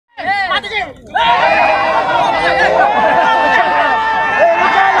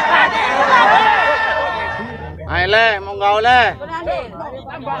Ayo le, mau nggak oleh?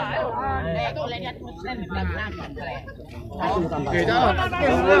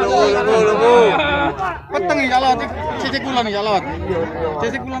 Tunggu. Peteng nih calon, cicik kulon nih calon.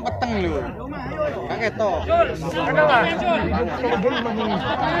 Cicik kulon peteng lu. Kaget toh.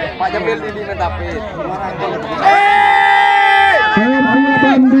 Pak Jamil ini mentapit.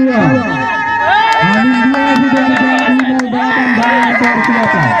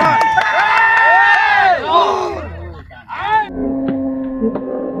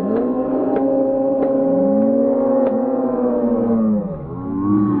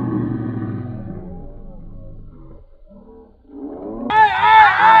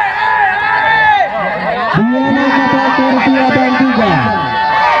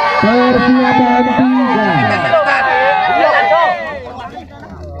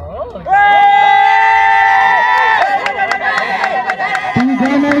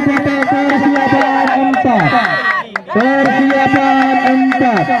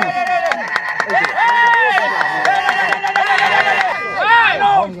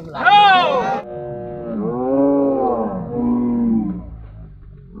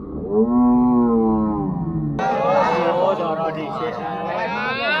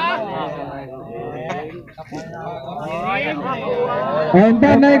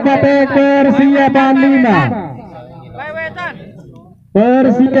 Untuk naik batek persiapan 5.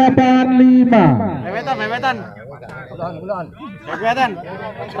 Persiapan 5. Mewetan.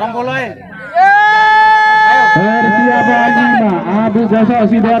 Romboloy. Persiapan 5. Abu Gosok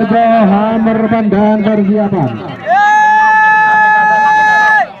Sidoarjo Hammer Pandaan persiapan.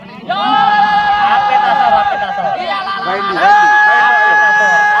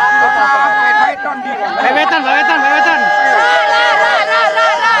 Mewetan.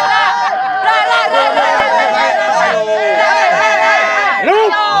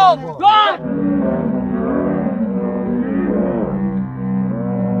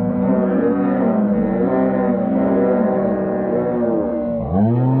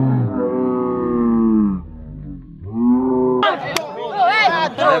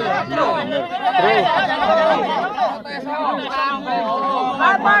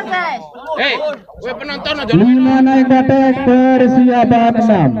 Lima naik batek persiapan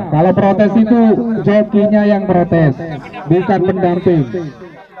 6. Kalau protes itu jokinya yang protes, bukan pendamping.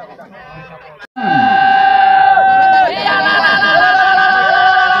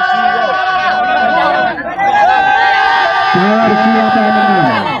 Persiapan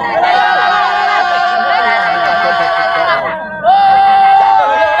 6.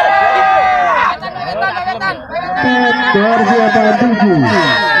 Persiapan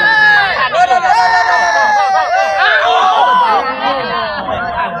 7.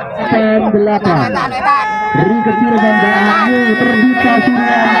 Beri kecil bandaanmu terbuka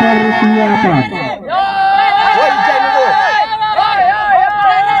surat persiapan.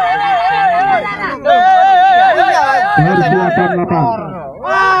 Persiapan 8.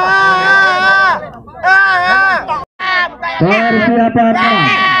 Persiapan 6.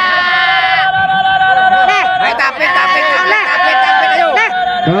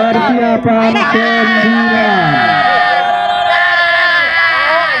 Persiapan 9.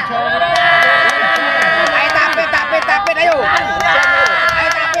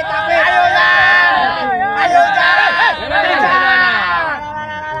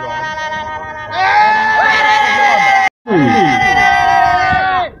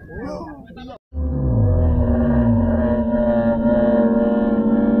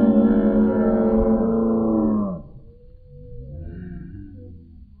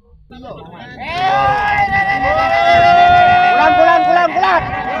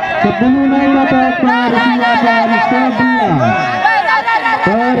 Sebelum naik batek persiapan 11.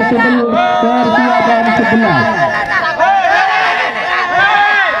 Persiapan 11.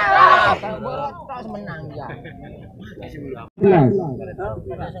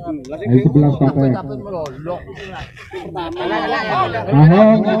 Ayo 11 batek.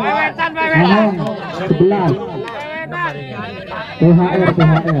 Ahong 11. THR.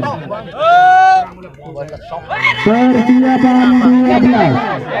 Persiapan 12. Persiapan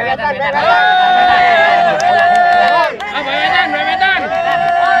 14.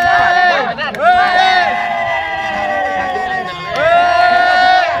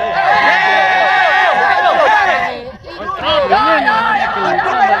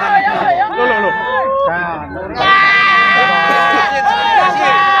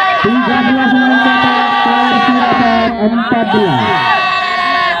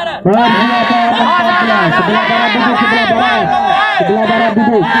 Sebelah barat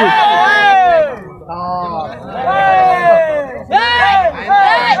duduk.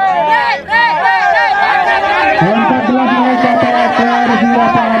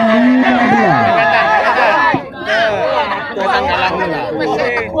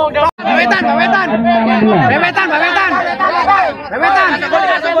 Bawetan.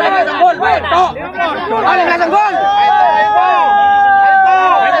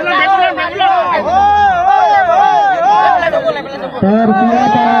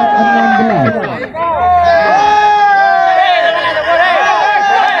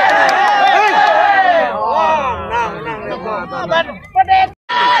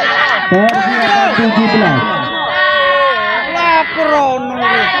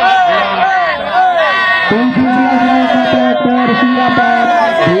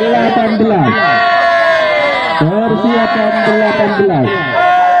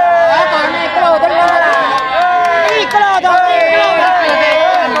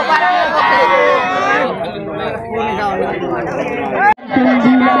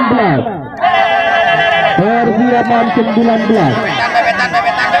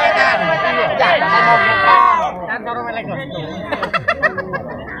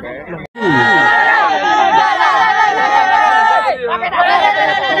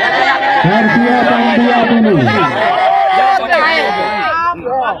 Persiapan 19.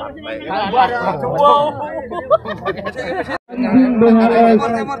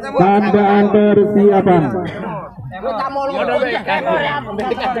 Pandaan persiapan.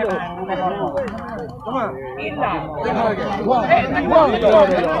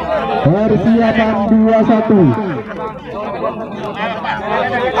 Persiapan 21.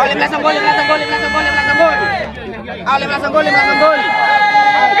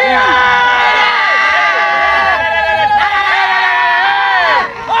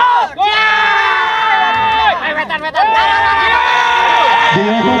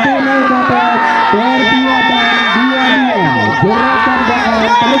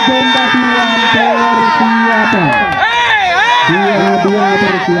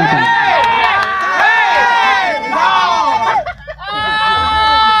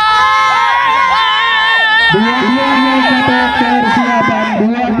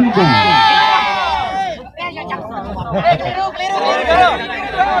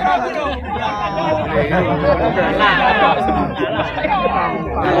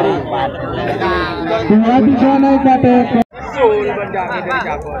 Dua tiga naik patek.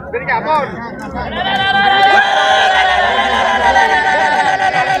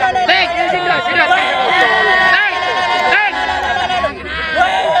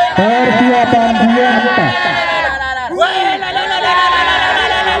 Persiapan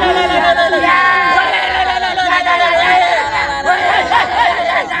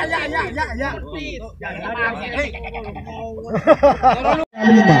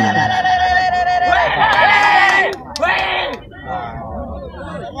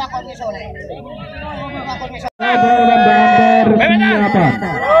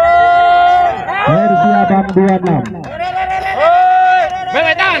Persiapan 26.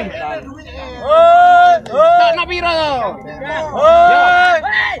 Bawetan. Tak piro to?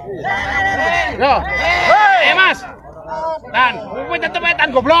 Yo. Mas. Dan, kowe tetep wetan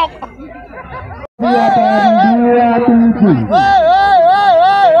goblok. Persiapan 27.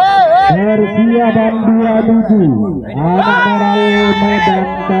 Persiapan 27. Anak moral Medan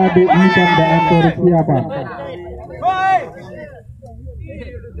KDI Pandaan persiapan.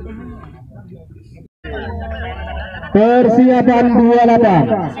 Persiapan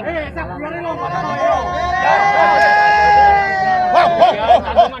 28.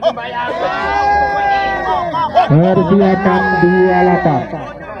 Persiapan 28.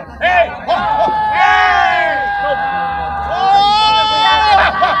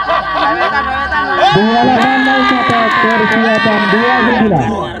 Persiapan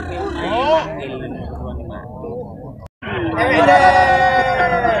 29.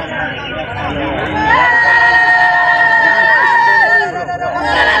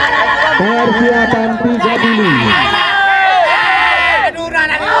 Persiapan 3 Juli.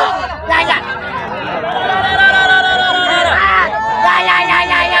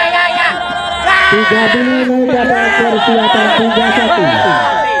 Tiga Juli mencapai persiapan 31.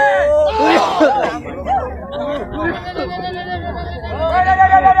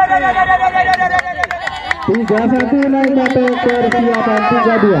 Tiga satu naik ke persiapan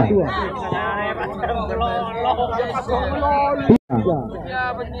 32.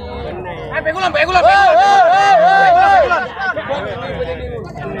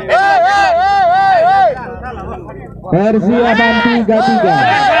 Persiapan 33.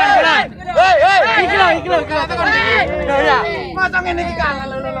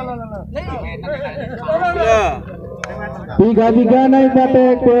 Tiga tiga naik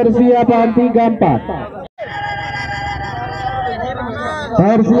batek persiapan 34.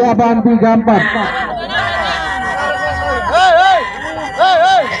 Persiapan 34.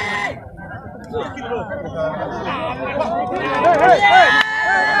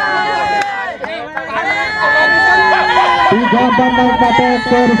 Bambang Batek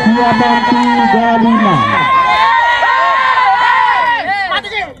persiapan 35.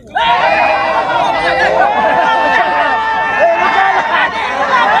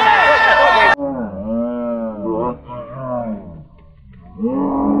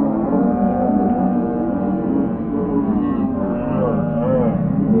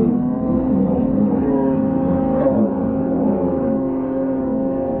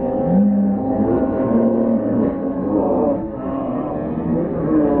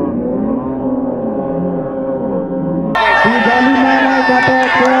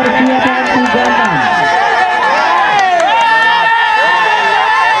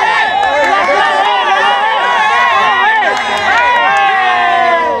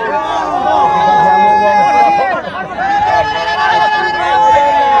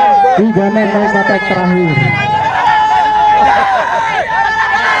 Tiga naik batek terakhir.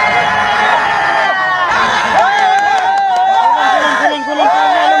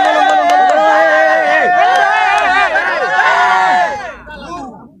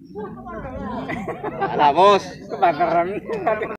 Alah bos, kebakaran.